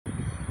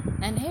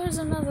And here's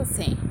another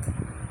thing.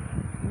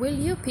 Will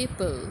you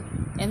people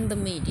in the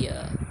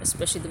media,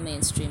 especially the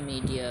mainstream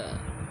media,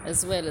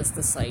 as well as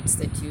the sites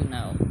that you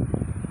now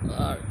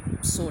are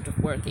sort of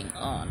working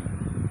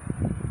on,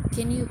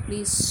 can you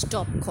please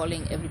stop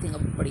calling everything a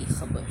badi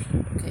khabar,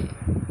 okay?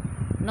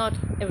 Not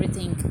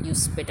everything you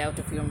spit out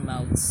of your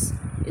mouths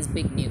is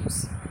big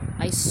news.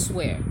 I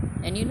swear.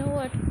 And you know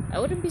what? I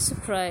wouldn't be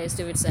surprised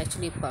if it's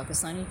actually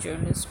Pakistani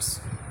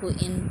journalists who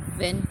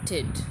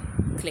invented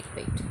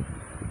clickbait.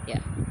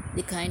 Yeah,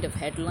 the kind of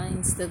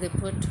headlines that they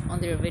put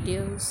on their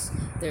videos,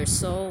 they're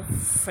so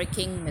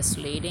freaking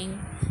misleading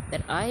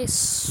that I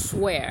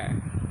swear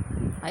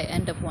I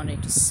end up wanting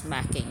to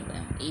smacking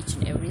them, each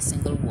and every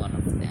single one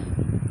of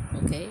them.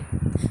 Okay?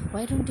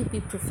 Why don't you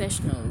be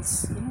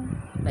professionals,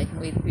 like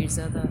Moeed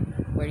Pirzada,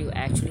 where you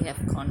actually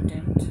have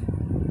content?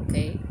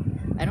 Okay?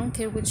 I don't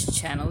care which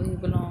channel you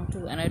belong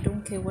to, and I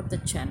don't care what the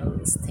channel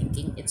is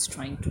thinking it's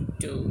trying to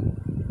do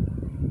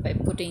by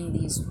putting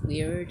these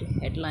weird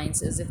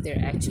headlines as if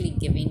they're actually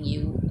giving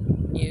you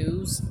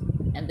news,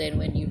 and then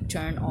when you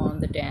turn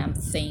on the damn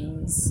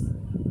things,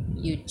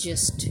 you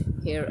just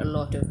hear a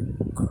lot of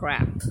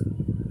crap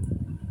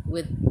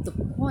with the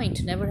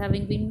point never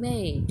having been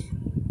made.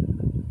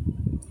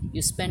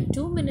 You spend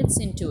 2 minutes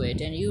into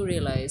it and you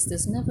realize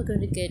there's never going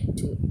to get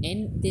to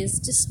end. There's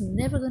just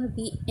never going to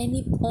be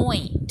any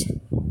point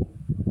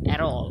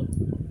at all.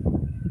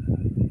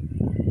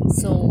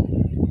 So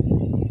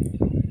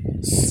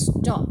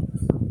stop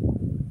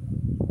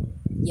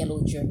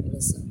yellow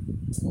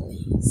journalism,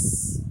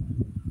 please.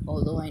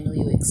 Although I know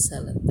you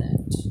excel at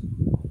that,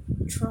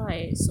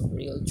 try some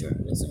real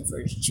journalism for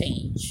a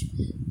change.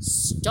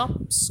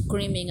 Stop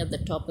screaming at the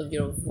top of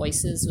your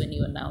voices when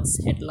you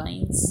announce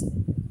headlines.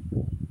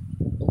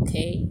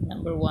 Okay,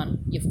 number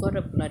one, you've got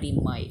a bloody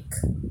mic.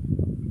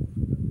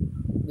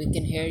 We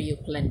can hear you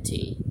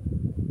plenty.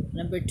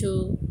 Number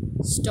two,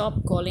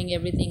 stop calling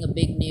everything a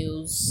big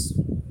news.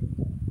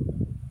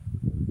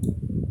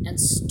 And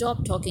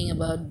stop talking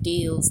about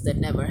deals that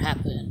never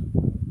happen.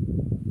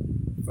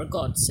 For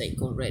God's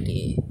sake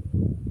already.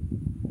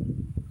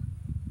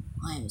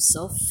 I am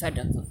so fed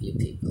up of you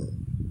people.